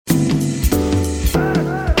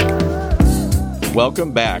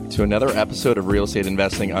Welcome back to another episode of Real Estate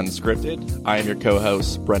Investing Unscripted. I am your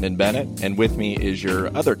co-host, Brendan Bennett, and with me is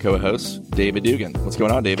your other co-host, David Dugan. What's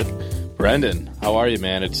going on, David? Brendan, how are you,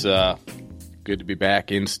 man? It's good to be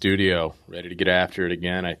back in studio, ready to get after it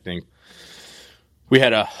again. I think we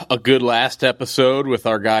had a good last episode with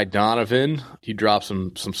our guy Donovan. He dropped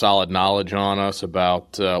some solid knowledge on us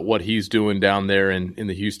about what he's doing down there in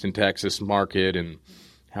the Houston, Texas market and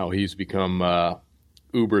how he's become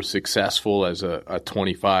uber successful as a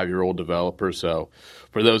 25-year-old developer. So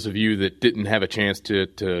for those of you that didn't have a chance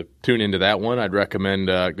to tune into that one, I'd recommend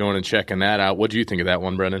going and checking that out. What do you think of that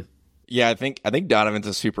one, Brendan? Yeah, I think Donovan's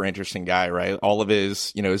a super interesting guy, right? All of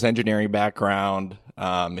his, his engineering background,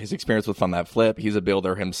 his experience with Fund That Flip, he's a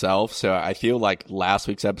builder himself. So I feel like last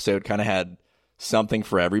week's episode kind of had something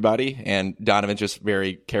for everybody, and Donovan's just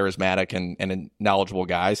very charismatic and a knowledgeable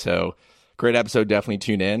guy. So great episode, definitely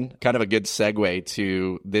tune in. Kind of a good segue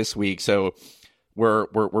to this week. So we're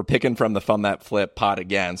picking from the Fund That Flip pod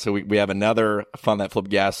again. So we have another Fund That Flip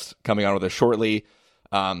guest coming on with us shortly.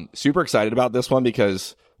 Super excited about this one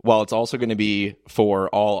because while it's also going to be for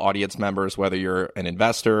all audience members, whether you're an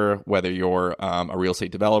investor, whether you're a real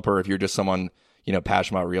estate developer, if you're just someone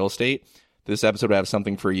passionate about real estate, this episode will have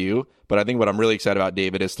something for you. But I think what I'm really excited about,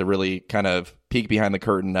 David, is to really kind of peek behind the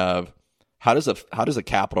curtain of how does a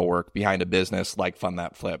capital work behind a business like Fund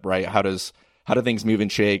That Flip, right? How do things move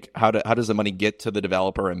and shake? How does the money get to the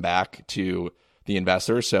developer and back to the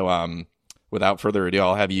investor? So without further ado,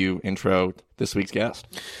 I'll have you intro this week's guest.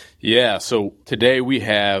 Yeah, so today we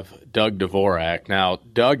have Doug Dvorak. Now,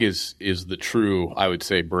 Doug is the true, I would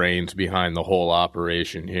say, brains behind the whole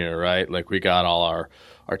operation here, right? Like we got all our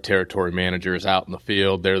territory managers out in the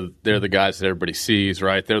field. They're the guys that everybody sees,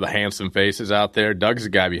 right? They're the handsome faces out there. Doug's the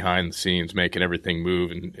guy behind the scenes making everything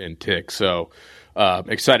move and tick. So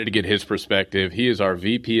excited to get his perspective. He is our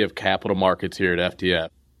VP of Capital Markets here at FTF.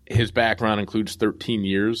 His background includes 13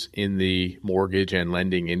 years in the mortgage and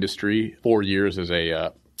lending industry, 4 years as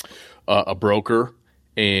a broker,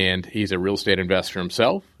 and he's a real estate investor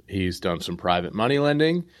himself. He's done some private money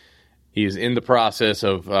lending. He's in the process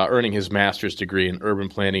of earning his master's degree in urban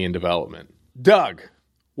planning and development. Doug,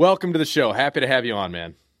 welcome to the show. Happy to have you on,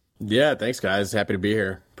 man. Yeah, thanks, guys. Happy to be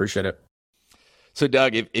here. Appreciate it. So,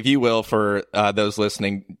 Doug, if you will, for those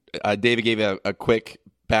listening, David gave a quick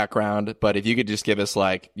background, but if you could just give us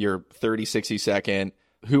like your 30, 60 second,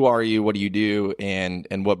 who are you, what do you do, and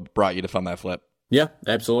what brought you to Fund That Flip? Yeah,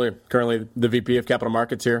 absolutely. Currently the VP of Capital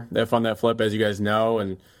Markets here at Fund That Flip, as you guys know,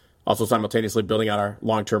 and also simultaneously building out our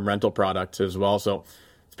long-term rental product as well. So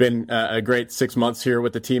it's been a great 6 months here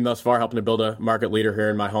with the team thus far, helping to build a market leader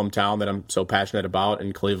here in my hometown that I'm so passionate about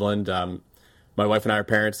in Cleveland. My wife and I are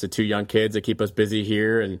parents to 2 young kids that keep us busy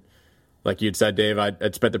here. And like you'd said, Dave,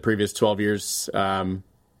 I'd spent the previous 12 years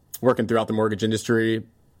working throughout the mortgage industry,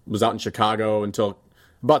 was out in Chicago until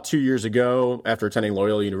about 2 years ago after attending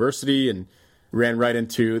Loyola University, and ran right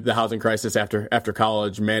into the housing crisis after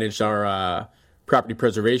college, managed our property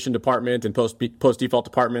preservation department and post-default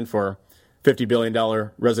department for $50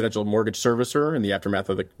 billion residential mortgage servicer in the aftermath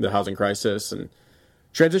of the housing crisis, and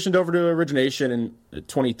transitioned over to origination in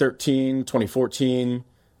 2013, 2014,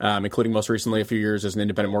 including most recently a few years as an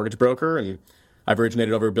independent mortgage broker. And I've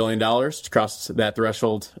originated over $1 billion, crossed that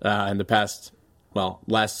threshold in the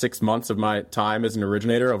last 6 months of my time as an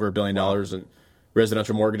originator, over $1 billion in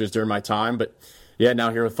residential mortgages during my time. But yeah,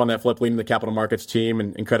 now here with Fund That Flip, leading the capital markets team,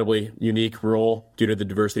 an incredibly unique role due to the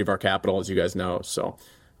diversity of our capital, as you guys know. So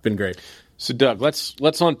it's been great. So Doug, let's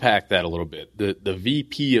unpack that a little bit. The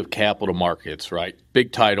VP of Capital Markets, right?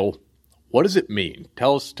 Big title. What does it mean?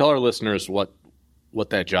 Tell our listeners what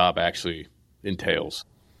that job actually entails.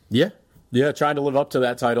 Yeah, trying to live up to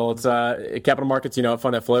that title. It's capital markets, at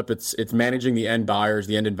Fund That Flip, it's managing the end buyers,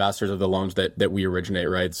 the end investors of the loans that we originate,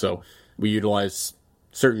 right? So we utilize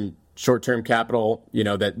certain short-term capital,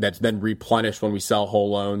 that's then replenished when we sell whole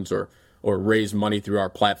loans or raise money through our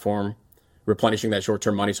platform, replenishing that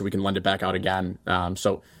short-term money so we can lend it back out again.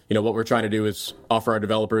 So what we're trying to do is offer our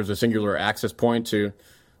developers a singular access point to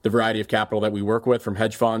the variety of capital that we work with, from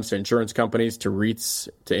hedge funds to insurance companies to REITs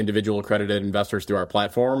to individual accredited investors through our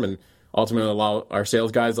platform, and ultimately allow our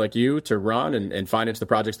sales guys like you to run and finance the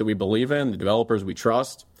projects that we believe in, the developers we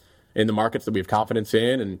trust, in the markets that we have confidence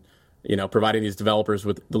in, and providing these developers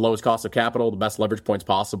with the lowest cost of capital, the best leverage points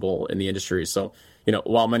possible in the industry. So,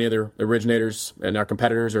 while many other originators and our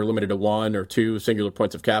competitors are limited to 1 or 2 singular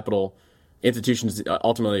points of capital, institutions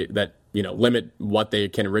ultimately that, limit what they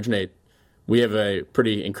can originate, we have a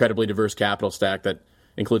pretty incredibly diverse capital stack that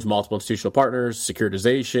includes multiple institutional partners,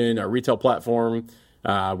 securitization, our retail platform,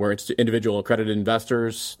 where it's individual accredited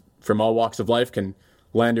investors from all walks of life can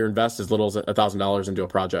lend or invest as little as $1,000 into a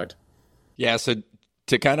project. Yeah, so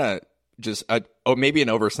to kind of just, maybe an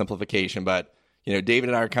oversimplification, but David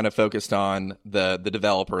and I are kind of focused on the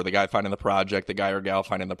developer, the guy finding the project, the guy or gal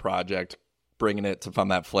finding the project, bringing it to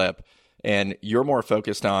fund that flip. And you're more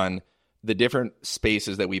focused on the different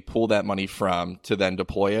spaces that we pull that money from to then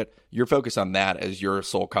deploy it. You're focused on that as your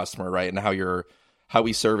sole customer, right? And how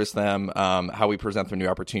we service them, how we present them new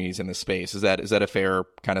opportunities in the space. Is that a fair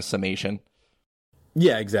kind of summation?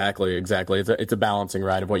 Yeah, exactly. It's a balancing,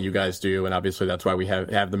 right, of what you guys do, and obviously that's why we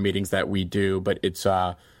have the meetings that we do. But it's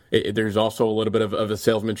there's also a little bit of a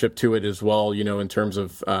salesmanship to it as well, in terms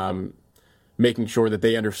of making sure that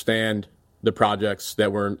they understand the projects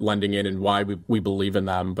that we're lending in and why we believe in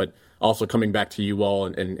them, but also coming back to you all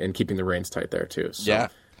and keeping the reins tight there too. So,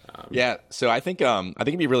 yeah. So I think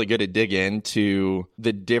it'd be really good to dig into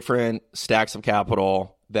the different stacks of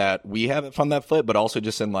capital that we have at Fund That Flip, but also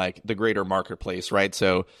just in like the greater marketplace, right?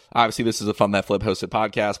 So obviously this is a Fund That Flip hosted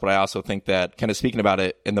podcast, but I also think that kind of speaking about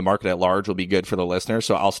it in the market at large will be good for the listener.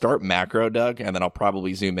 So I'll start macro, Doug, and then I'll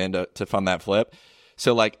probably zoom in to Fund That Flip.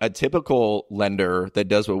 So like a typical lender that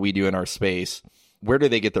does what we do in our space, where do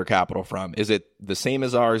they get their capital from? Is it the same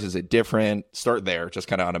as ours? Is it different? Start there, just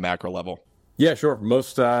kind of on a macro level. Yeah, sure.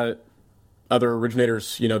 Most other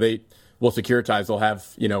originators, they will securitize. They'll have,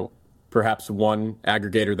 perhaps one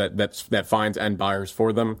aggregator that finds end buyers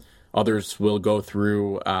for them. Others will go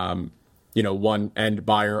through, one end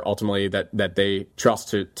buyer ultimately that they trust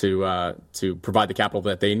to provide the capital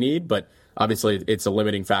that they need. But obviously, it's a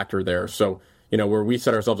limiting factor there. So, where we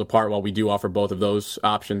set ourselves apart, while we do offer both of those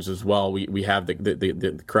options as well, we have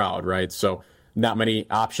the crowd, right? So not many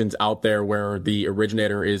options out there where the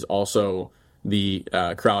originator is also the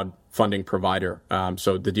crowd funding provider.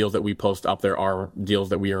 So the deals that we post up there are deals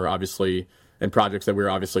that we are obviously, and projects that we're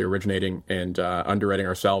obviously originating and underwriting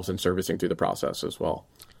ourselves and servicing through the process as well.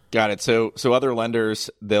 Got it. So other lenders,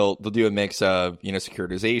 they'll do a mix of,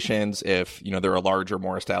 securitizations. If, they're a larger,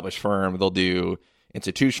 more established firm, they'll do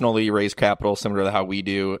institutionally raised capital similar to how we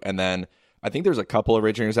do. And then I think there's a couple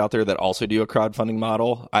originators out there that also do a crowdfunding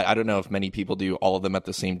model. I don't know if many people do all of them at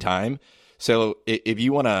the same time. So if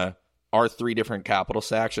you want to, our three different capital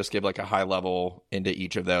stacks, just give like a high level into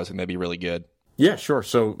each of those, and that'd be really good. Yeah, sure.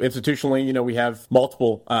 So institutionally, we have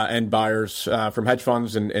multiple end buyers from hedge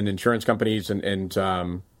funds and insurance companies and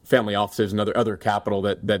family offices and other capital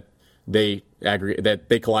that they aggregate, that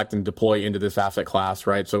they collect and deploy into this asset class,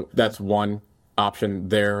 right? So that's one option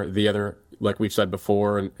there. The other, like we've said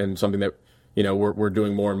before, and something that we're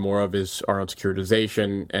doing more and more of is our own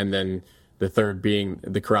securitization, and then the third being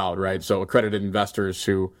the crowd, right? So accredited investors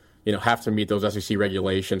who have to meet those SEC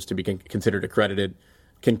regulations to be considered accredited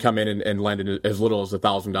can come in and lend in as little as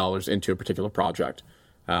 $1,000 into a particular project.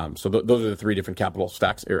 So those are the three different capital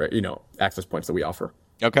stacks, access points that we offer.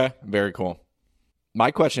 Okay, very cool.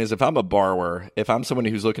 My question is, if I'm a borrower, if I'm someone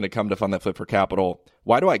who's looking to come to Fund That Flip for capital,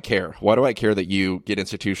 why do I care? Why do I care that you get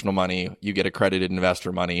institutional money, you get accredited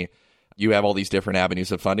investor money, you have all these different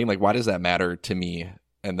avenues of funding? Like, why does that matter to me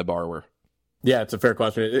and the borrower? Yeah, it's a fair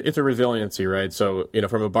question. It's a resiliency, right? So,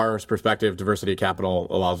 from a borrower's perspective, diversity of capital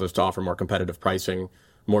allows us to offer more competitive pricing,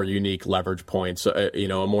 more unique leverage points, a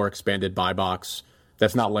more expanded buy box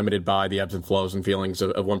that's not limited by the ebbs and flows and feelings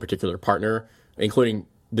of one particular partner, including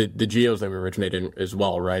the geos that we originate in as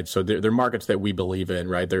well, right? So they're markets that we believe in,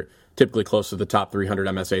 right? They're typically close to the top 300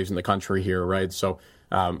 MSAs in the country here, right? So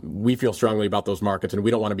we feel strongly about those markets, and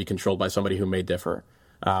we don't want to be controlled by somebody who may differ.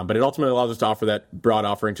 But it ultimately allows us to offer that broad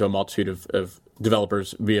offering to a multitude of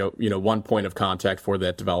developers via, one point of contact for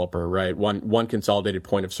that developer, right? One consolidated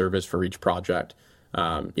point of service for each project.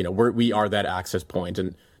 We are that access point,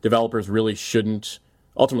 and developers really shouldn't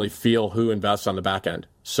ultimately feel who invests on the back end.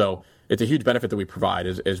 So it's a huge benefit that we provide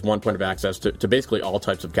is one point of access to basically all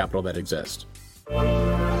types of capital that exist.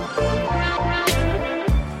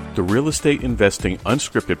 The Real Estate Investing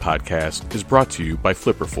Unscripted podcast is brought to you by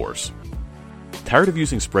FlipperForce. Tired of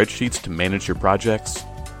using spreadsheets to manage your projects?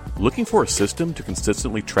 Looking for a system to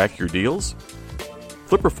consistently track your deals?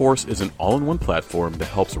 FlipperForce is an all-in-one platform that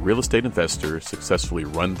helps real estate investors successfully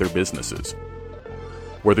run their businesses.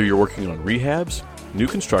 Whether you're working on rehabs, new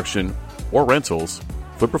construction, or rentals,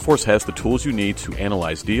 FlipperForce has the tools you need to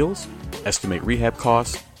analyze deals, estimate rehab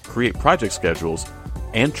costs, create project schedules,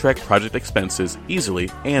 and track project expenses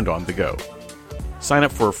easily and on the go. Sign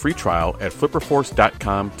up for a free trial at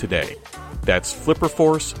flipperforce.com today. That's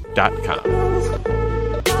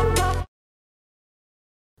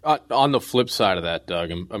flipperforce.com. On the flip side of that,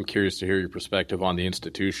 Doug, I'm curious to hear your perspective on the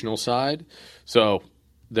institutional side. So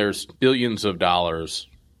there's billions of dollars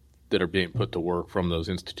that are being put to work from those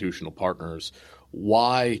institutional partners.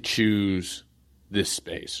 Why choose this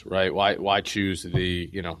space, right? Why choose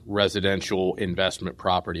the residential investment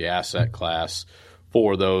property asset class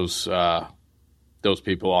for those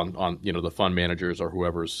people on the fund managers or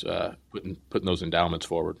whoever's putting those endowments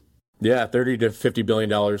forward? Yeah, $30 to $50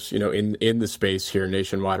 billion, in the space here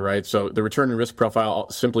nationwide, right? So the return and risk profile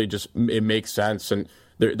simply it makes sense, and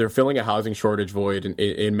they're filling a housing shortage void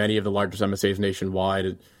in many of the largest MSAs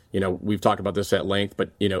nationwide. We've talked about this at length,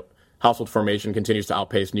 but household formation continues to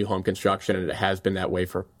outpace new home construction, and it has been that way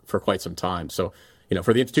for quite some time. So,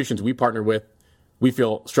 for the institutions we partner with, we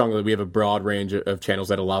feel strongly that we have a broad range of channels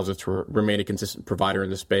that allows us to remain a consistent provider in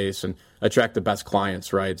the space and attract the best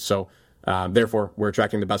clients, right? So, therefore, we're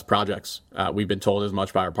attracting the best projects. We've been told as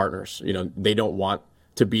much by our partners. They don't want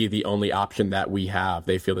to be the only option that we have.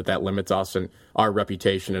 They feel that limits us and our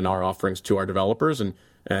reputation and our offerings to our developers,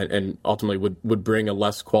 and ultimately would bring a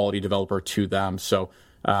less quality developer to them. So,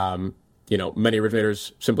 many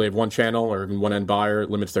originators simply have one channel or even one end buyer.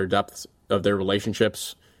 It limits their depth of their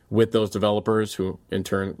relationships with those developers, who in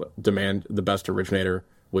turn demand the best originator,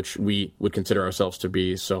 which we would consider ourselves to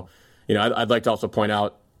be. So, I'd like to also point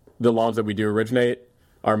out the loans that we do originate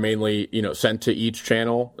are mainly, sent to each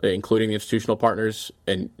channel, including the institutional partners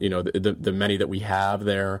and, the many that we have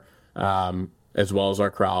there, as well as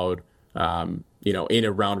our crowd, in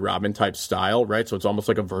a round robin type style, right? So it's almost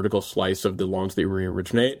like a vertical slice of the loans that we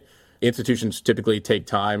originate. Institutions typically take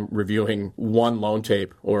time reviewing one loan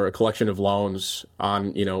tape or a collection of loans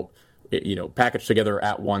on, packaged together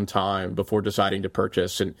at one time before deciding to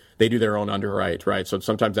purchase, and they do their own underwrite, right? So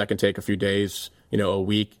sometimes that can take a few days, a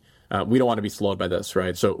week. We don't want to be slowed by this,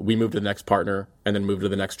 right? So we move to the next partner and then move to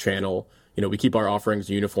the next channel. We keep our offerings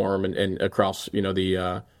uniform and across,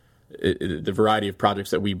 the variety of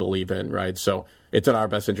projects that we believe in, right? So it's in our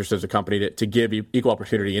best interest as a company to give equal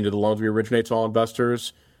opportunity into the loans we originate to all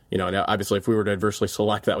investors. Now obviously if we were to adversely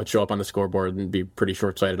select, that would show up on the scoreboard and be pretty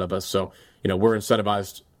short-sighted of us. So, we're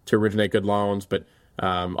incentivized to originate good loans, but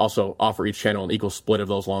also offer each channel an equal split of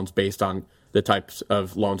those loans based on the types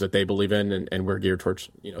of loans that they believe in, and we're geared towards,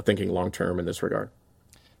 thinking long-term in this regard.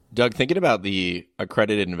 Doug, thinking about the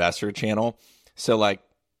accredited investor channel, so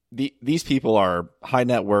these people are high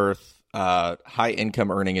net worth, high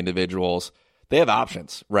income earning individuals. They have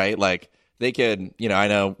options, right? They could, I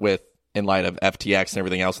know in light of FTX and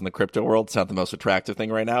everything else in the crypto world, it's not the most attractive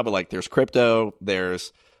thing right now, but there's crypto,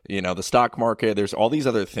 there's, the stock market, there's all these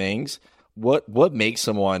other things. What makes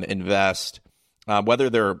someone invest, whether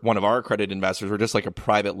they're one of our accredited investors or just a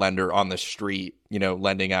private lender on the street,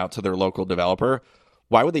 lending out to their local developer?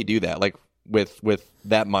 Why would they do that? With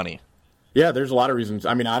that money? Yeah, there's a lot of reasons.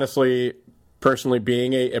 I mean, honestly, personally,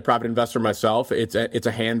 being a private investor myself, it's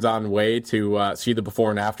a hands-on way to see the before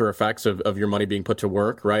and after effects of your money being put to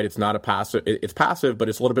work, right? It's not a passive. It's passive, but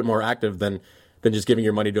it's a little bit more active than just giving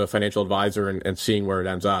your money to a financial advisor and seeing where it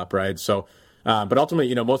ends up, right? So, but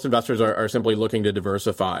ultimately, most investors are simply looking to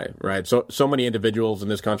diversify, right? So many individuals in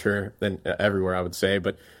this country and everywhere, I would say,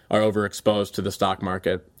 but are overexposed to the stock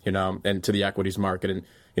market, and to the equities market. And,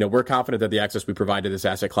 we're confident that the access we provide to this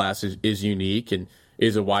asset class is unique and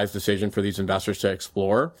is a wise decision for these investors to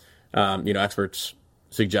explore. Experts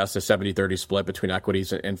suggest a 70-30 split between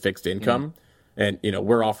equities and fixed income. And,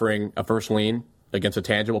 we're offering a first lien against a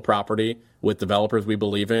tangible property with developers we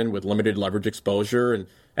believe in, with limited leverage exposure and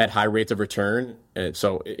at high rates of return. And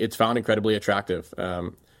so it's found incredibly attractive.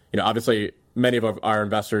 Obviously, many of our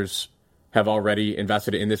investors have already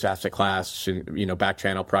invested in this asset class, and, back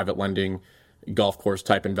channel, private lending, golf course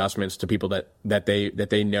type investments to people that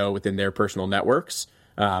they know within their personal networks.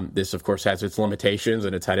 This, of course, has its limitations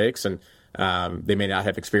and its headaches, and they may not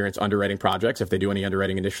have experience underwriting projects if they do any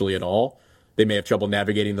underwriting initially at all. They may have trouble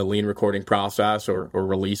navigating the lien recording process or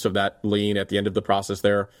release of that lien at the end of the process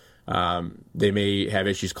there. They may have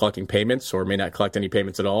issues collecting payments or may not collect any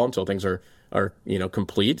payments at all until things are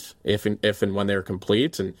complete, if and when they're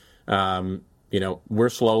complete. And, we're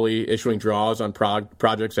slowly issuing draws on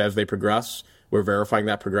projects as they progress. We're verifying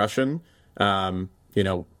that progression.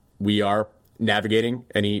 We are navigating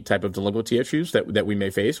any type of delinquency issues that we may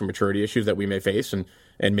face or maturity issues that we may face and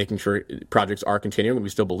making sure projects are continuing and we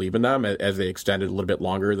still believe in them as they extended a little bit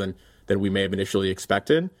longer than we may have initially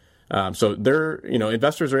expected. So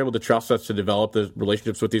investors are able to trust us to develop the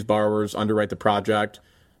relationships with these borrowers, underwrite the project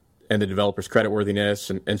and the developer's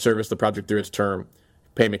creditworthiness and service the project through its term,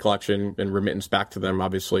 payment collection and remittance back to them,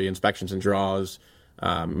 obviously, inspections and draws,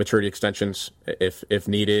 maturity extensions if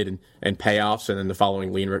needed, and payoffs, and then the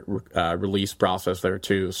following lien release process there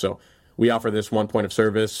too. So we offer this one point of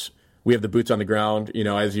service. We have the boots on the ground,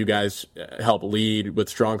 as you guys help lead with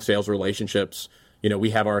strong sales relationships. We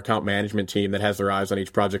have our account management team that has their eyes on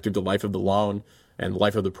each project through the life of the loan and the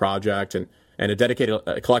life of the project and and a dedicated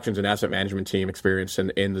collections and asset management team experienced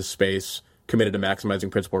in the space, committed to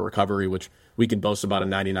maximizing principal recovery, which we can boast about a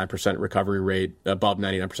 99% recovery rate, above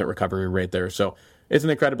 99% recovery rate there. So it's an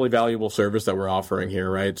incredibly valuable service that we're offering here,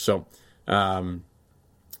 right? So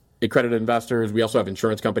accredited investors, we also have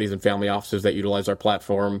insurance companies and family offices that utilize our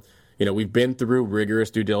platform. We've been through rigorous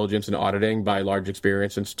due diligence and auditing by large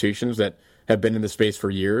experienced institutions that have been in the space for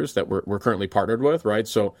years that we're currently partnered with, right?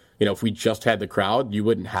 So, if we just had the crowd, you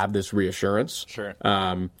wouldn't have this reassurance. Sure.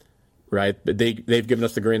 Right? They've given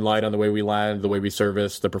us the green light on the way we land, the way we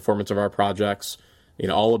service, the performance of our projects.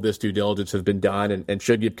 All of this due diligence has been done and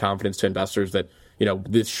should give confidence to investors that,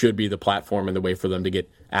 this should be the platform and the way for them to get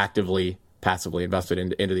actively, passively invested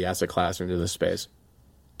into the asset class, into this space.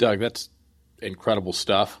 Doug, that's incredible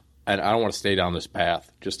stuff. And I don't want to stay down this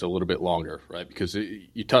path just a little bit longer, right? Because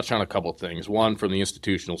you touched on a couple of things. One, from the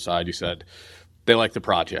institutional side, you said they like the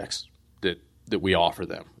projects that we offer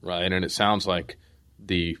them, right? And it sounds like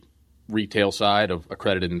the retail side of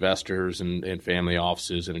accredited investors and family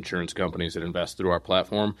offices and insurance companies that invest through our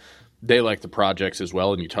platform, they like the projects as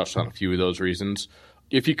well. And you touched on a few of those reasons.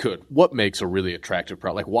 If you could, what makes a really attractive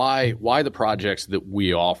project? Like why the projects that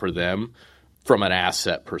we offer them from an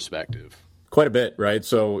asset perspective? Quite a bit, right?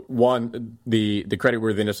 So one, the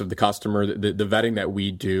creditworthiness of the customer, the vetting that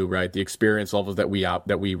we do, right? The experience levels that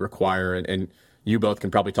we require, and you both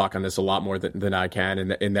can probably talk on this a lot more than I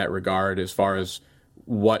can in that regard, as far as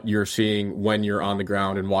what you're seeing when you're on the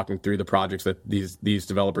ground and walking through the projects that these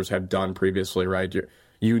developers have done previously, right?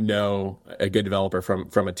 A good developer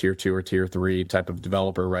from a tier 2 or tier 3 type of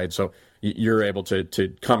developer, right? So you're able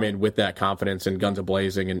to come in with that confidence and guns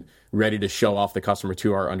a-blazing and ready to show off the customer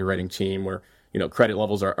to our underwriting team, where credit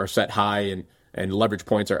levels are set high and leverage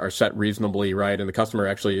points are set reasonably, right? And the customer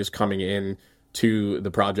actually is coming in to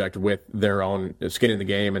the project with their own skin in the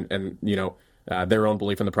game and their own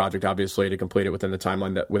belief in the project, obviously, to complete it within the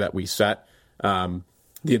timeline that we set.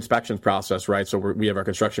 The inspections process, right? So we have our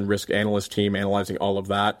construction risk analyst team analyzing all of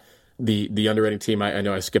that. The underwriting team, I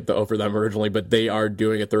know I skipped over them originally, but they are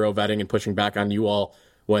doing a thorough vetting and pushing back on you all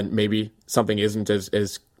when maybe something isn't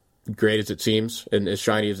as great as it seems and as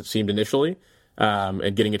shiny as it seemed initially,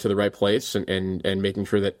 and getting it to the right place and making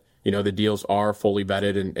sure that the deals are fully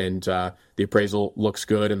vetted and the appraisal looks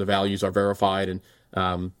good and the values are verified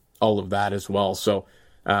and all of that as well. So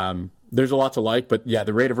there's a lot to like, but yeah,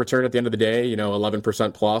 the rate of return at the end of the day,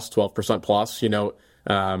 11% plus, 12% plus,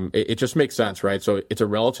 it just makes sense, right? So it's a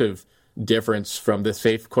relative difference from the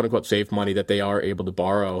safe, quote unquote, safe money that they are able to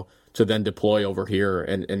borrow to then deploy over here.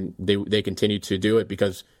 And they continue to do it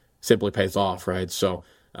because it simply pays off, right? So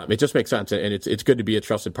it just makes sense. And it's good to be a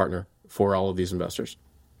trusted partner for all of these investors.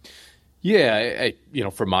 Yeah.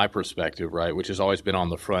 From my perspective, right, which has always been on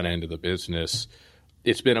the front end of the business,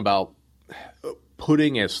 it's been about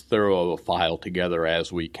putting as thorough a file together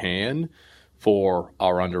as we can for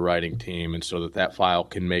our underwriting team, and so that file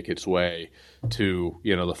can make its way to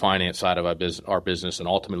the finance side of our business and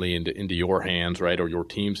ultimately into your hands, right, or your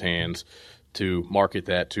team's hands, to market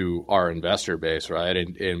that to our investor base, right?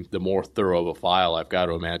 And the more thorough of a file, I've got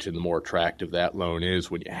to imagine, the more attractive that loan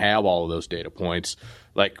is when you have all of those data points,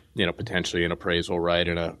 like potentially an appraisal, right,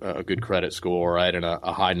 and a good credit score, right, and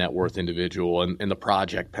a high net worth individual, and the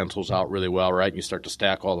project pencils out really well, right? And you start to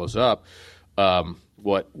stack all those up.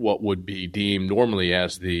 What would be deemed normally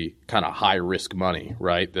as the kind of high risk money,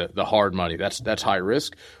 right? The hard money, that's high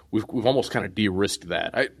risk. We've almost kind of de-risked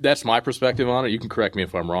that. That's my perspective on it. You can correct me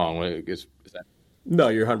if I'm wrong. Is that? No,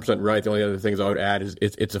 you're 100% right. The only other things I would add is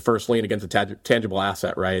it's a first lien against a tangible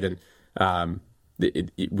asset, right? And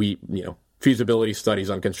we feasibility studies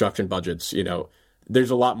on construction budgets, there's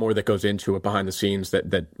a lot more that goes into it behind the scenes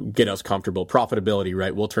that get us comfortable. Profitability,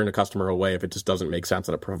 right? We'll turn a customer away if it just doesn't make sense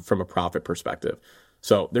from a profit perspective.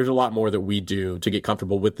 So there's a lot more that we do to get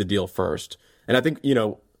comfortable with the deal first. And I think,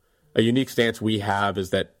 a unique stance we have is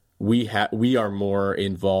that we are more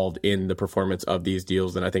involved in the performance of these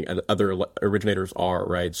deals than I think other originators are,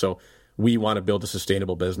 right? So we want to build a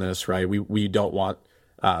sustainable business, right? We don't want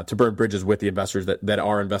to burn bridges with the investors that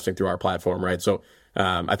are investing through our platform, right? So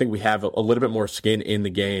I think we have a little bit more skin in the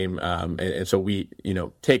game, and so we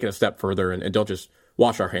take it a step further and don't just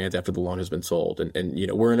wash our hands after the loan has been sold.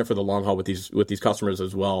 And we're in it for the long haul with these customers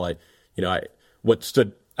as well. What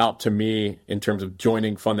stood out to me in terms of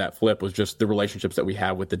joining Fund That Flip was just the relationships that we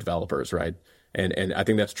have with the developers, right? And I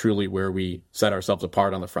think that's truly where we set ourselves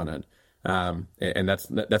apart on the front end, and that's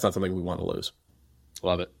not something we want to lose.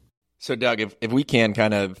 Love it. So, Doug, if we can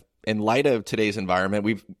kind of, in light of today's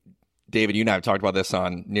environment, David, you and I have talked about this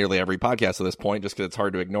on nearly every podcast at this point, just because it's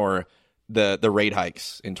hard to ignore the rate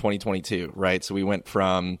hikes in 2022, right? So we went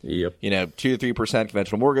from, Yep. 2 to 3%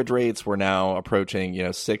 conventional mortgage rates. We're now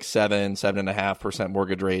approaching, 6, 7, 7.5%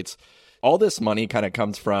 mortgage rates. All this money kind of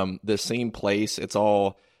comes from the same place. It's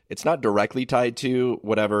not directly tied to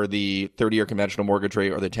whatever the 30-year conventional mortgage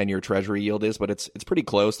rate or the 10-year treasury yield is, but it's pretty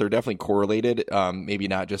close. They're definitely correlated, maybe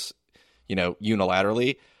not just,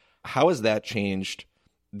 unilaterally. How has that changed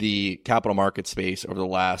the capital market space over the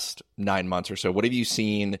last 9 months or so? What have you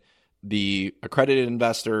seen the accredited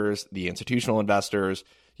investors, the institutional investors,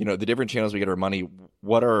 the different channels we get our money?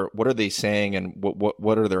 What are they saying, and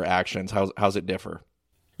what are their actions? How's it differ?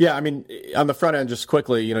 Yeah, I mean, on the front end, just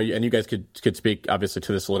quickly, and you guys could speak obviously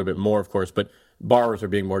to this a little bit more, of course, but borrowers are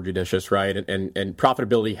being more judicious, right? And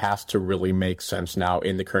profitability has to really make sense now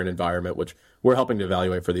in the current environment, which we're helping to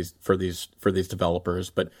evaluate for these developers.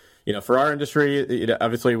 But for our industry,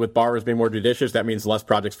 obviously with borrowers being more judicious, that means less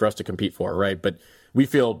projects for us to compete for, right? But we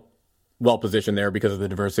feel well positioned there because of the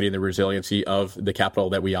diversity and the resiliency of the capital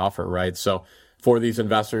that we offer, right? So for these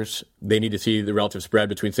investors, they need to see the relative spread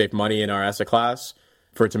between safe money and our asset class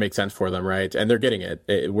for it to make sense for them, right? And they're getting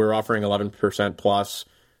it. We're offering 11% plus,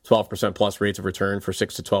 12% plus rates of return for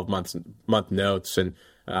 6 to 12 month notes. And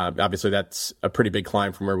obviously that's a pretty big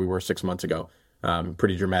climb from where we were 6 months ago.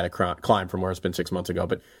 Pretty dramatic climb from where it's been 6 months ago.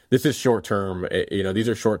 But this is short term. These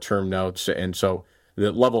are short term notes. And so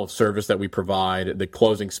the level of service that we provide, the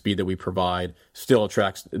closing speed that we provide still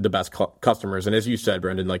attracts the best customers. And as you said,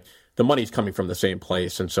 Brendan, like the money's coming from the same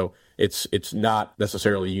place. And so it's not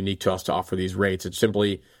necessarily unique to us to offer these rates. It's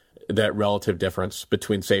simply that relative difference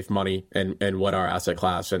between safe money and what our asset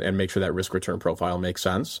class and make sure that risk return profile makes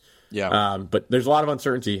sense. Yeah. But there's a lot of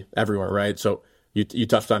uncertainty everywhere, right? So you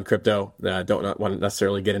touched on crypto. Don't want to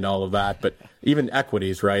necessarily get into all of that, but even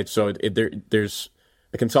equities, right? So there's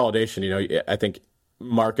a consolidation. I think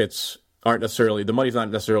markets aren't necessarily, the money's not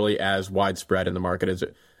necessarily as widespread in the market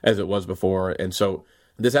as it was before. And so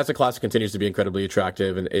this asset class continues to be incredibly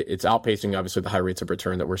attractive, and it's outpacing obviously the high rates of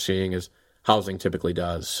return that we're seeing as housing typically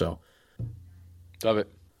does. So love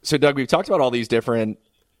it. So Doug, we've talked about all these different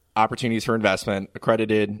opportunities for investment,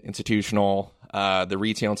 accredited, institutional, the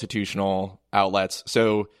retail institutional outlets.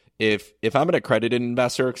 So if I'm an accredited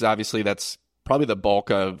investor, because obviously that's probably the bulk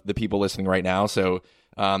of the people listening right now. So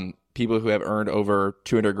people who have earned over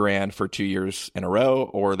 $200,000 for 2 years in a row,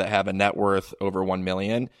 or that have a net worth over $1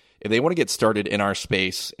 million, if they want to get started in our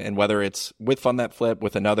space, and whether it's with Fund That Flip,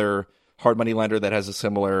 with another hard money lender that has a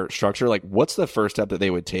similar structure, like what's the first step that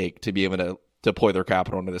they would take to be able to deploy their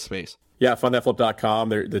capital into this space? Yeah, fundthatflip.com,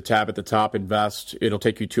 the tab at the top, invest, it'll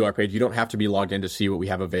take you to our page. You don't have to be logged in to see what we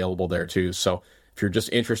have available there too. So if you're just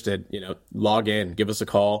interested, log in, give us a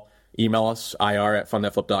call, email us,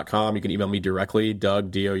 ir@fundthatflip.com. You can email me directly,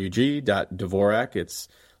 Doug, Dvorak. It's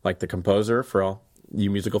like the composer for all you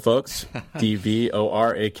musical folks,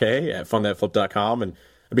 Dvorak at fundthatflip.com. And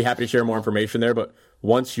I'd be happy to share more information there. But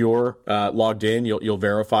once you're logged in, you'll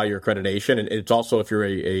verify your accreditation. And it's also, if you're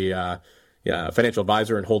a financial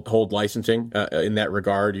advisor and hold licensing in that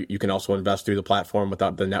regard, you can also invest through the platform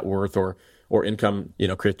without the net worth or income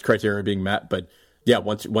criteria being met. But yeah,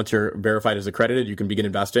 once you're verified as accredited, you can begin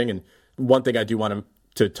investing. And one thing I do want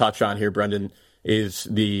to touch on here, Brendan, is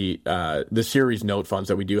the series note funds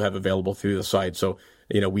that we do have available through the site. So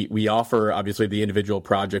we offer obviously the individual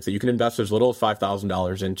projects that you can invest as little as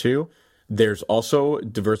 $5,000 into. There's also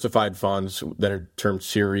diversified funds that are termed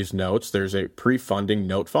series notes. There's a pre-funding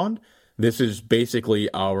note fund. This is basically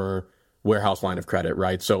our warehouse line of credit,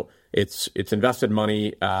 right? So it's invested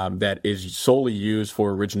money that is solely used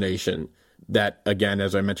for origination. That, again,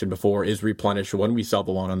 as I mentioned before, is replenished when we sell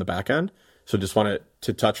the loan on the back end. So just wanted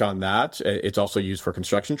to touch on that. It's also used for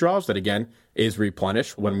construction draws that, again, is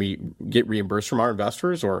replenished when we get reimbursed from our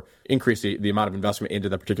investors or increase the amount of investment into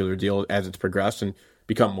that particular deal as it's progressed and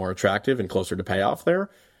become more attractive and closer to payoff there.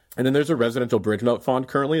 And then there's a residential bridge note fund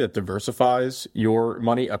currently that diversifies your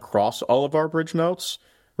money across all of our bridge notes,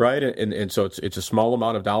 right? And so it's a small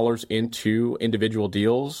amount of dollars into individual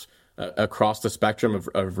deals across the spectrum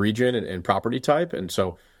of region and property type. And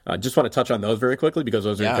so just want to touch on those very quickly because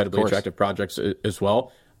those are incredibly attractive projects as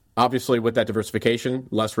well. Obviously, with that diversification,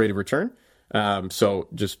 less rate of return. So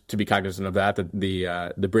just to be cognizant of that,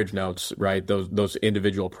 the bridge notes, right? Those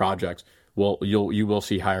individual projects you will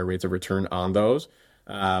see higher rates of return on those.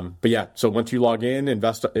 But yeah, so once you log in,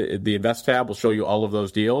 the invest tab will show you all of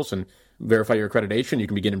those deals and verify your accreditation. You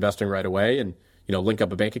can begin investing right away and link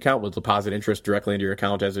up a bank account with deposit interest directly into your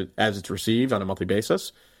account as it's received on a monthly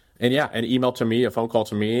basis. And yeah, an email to me, a phone call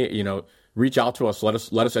to me, reach out to us, let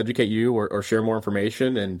us educate you or share more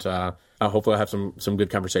information. And hopefully I'll have some good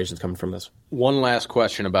conversations coming from this. One last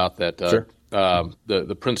question about that. Sure.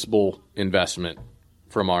 the principal investment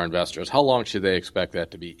from our investors, how long should they expect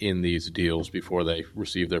that to be in these deals before they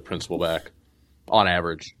receive their principal back, on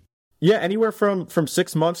average? Yeah, anywhere from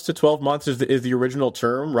 6 months to 12 months is the original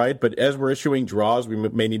term, right? But as we're issuing draws, we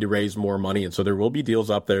may need to raise more money. And so there will be deals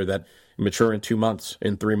out there that mature in 2 months,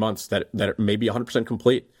 in 3 months, that may be 100%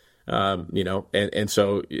 complete. And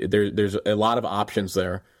so there's a lot of options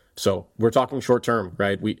there. So we're talking short term,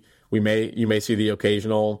 right? You may see the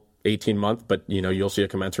occasional 18-month, but you'll see a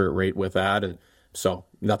commensurate rate with that, and so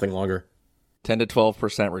nothing longer. 10 to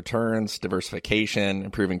 12% returns, diversification,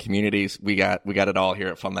 improving communities. We got it all here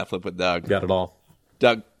at Fund That Flip with Doug. Got it all.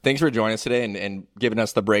 Doug, thanks for joining us today and giving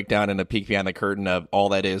us the breakdown and a peek behind the curtain of all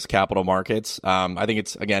that is capital markets. I think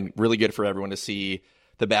it's, again, really good for everyone to see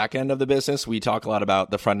the back end of the business. We talk a lot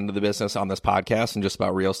about the front end of the business on this podcast and just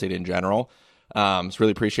about real estate in general. So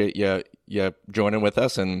really appreciate you joining with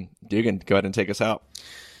us. And Dugan, go ahead and take us out.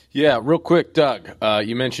 Yeah, real quick, Doug,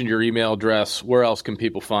 you mentioned your email address. Where else can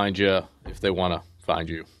people find you if they want to find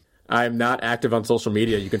you? I'm not active on social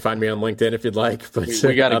media. You can find me on LinkedIn if you'd like. But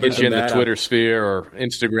we got to get you in the Twitter sphere or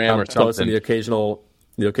Instagram or something. Posting the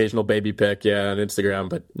occasional baby pic, on Instagram.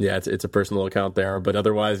 But yeah, it's a personal account there. But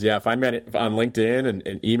otherwise, find me on LinkedIn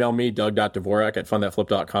and email me,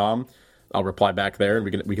 doug.dvorak@fundthatflip.com. I'll reply back there,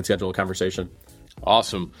 and we can schedule a conversation.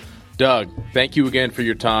 Awesome. Doug, thank you again for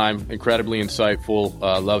your time. Incredibly insightful.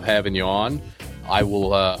 Love having you on. I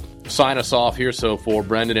will sign us off here. So for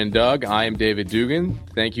Brendan and Doug, I am David Dugan.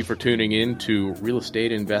 Thank you for tuning in to Real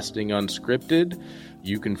Estate Investing Unscripted.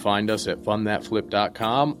 You can find us at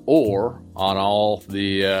fundthatflip.com or on all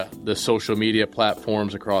the social media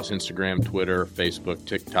platforms across Instagram, Twitter, Facebook,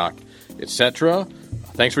 TikTok, etc.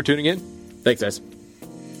 Thanks for tuning in. Thanks, guys.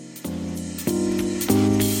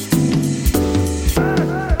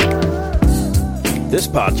 This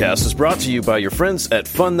podcast is brought to you by your friends at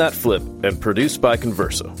Fund That Flip and produced by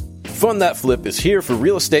Converso. Fund That Flip is here for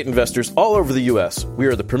real estate investors all over the U.S. We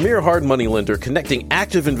are the premier hard money lender connecting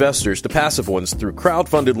active investors to passive ones through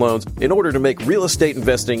crowd-funded loans in order to make real estate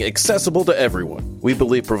investing accessible to everyone. We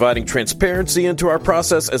believe providing transparency into our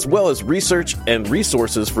process as well as research and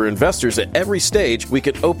resources for investors at every stage, we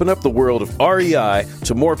can open up the world of REI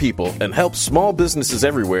to more people and help small businesses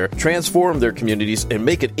everywhere transform their communities and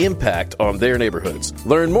make an impact on their neighborhoods.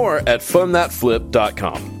 Learn more at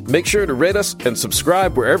fundthatflip.com. Make sure to rate us and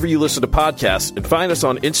subscribe wherever you listen to podcasts and find us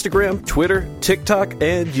on Instagram, Twitter, TikTok,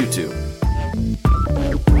 and YouTube.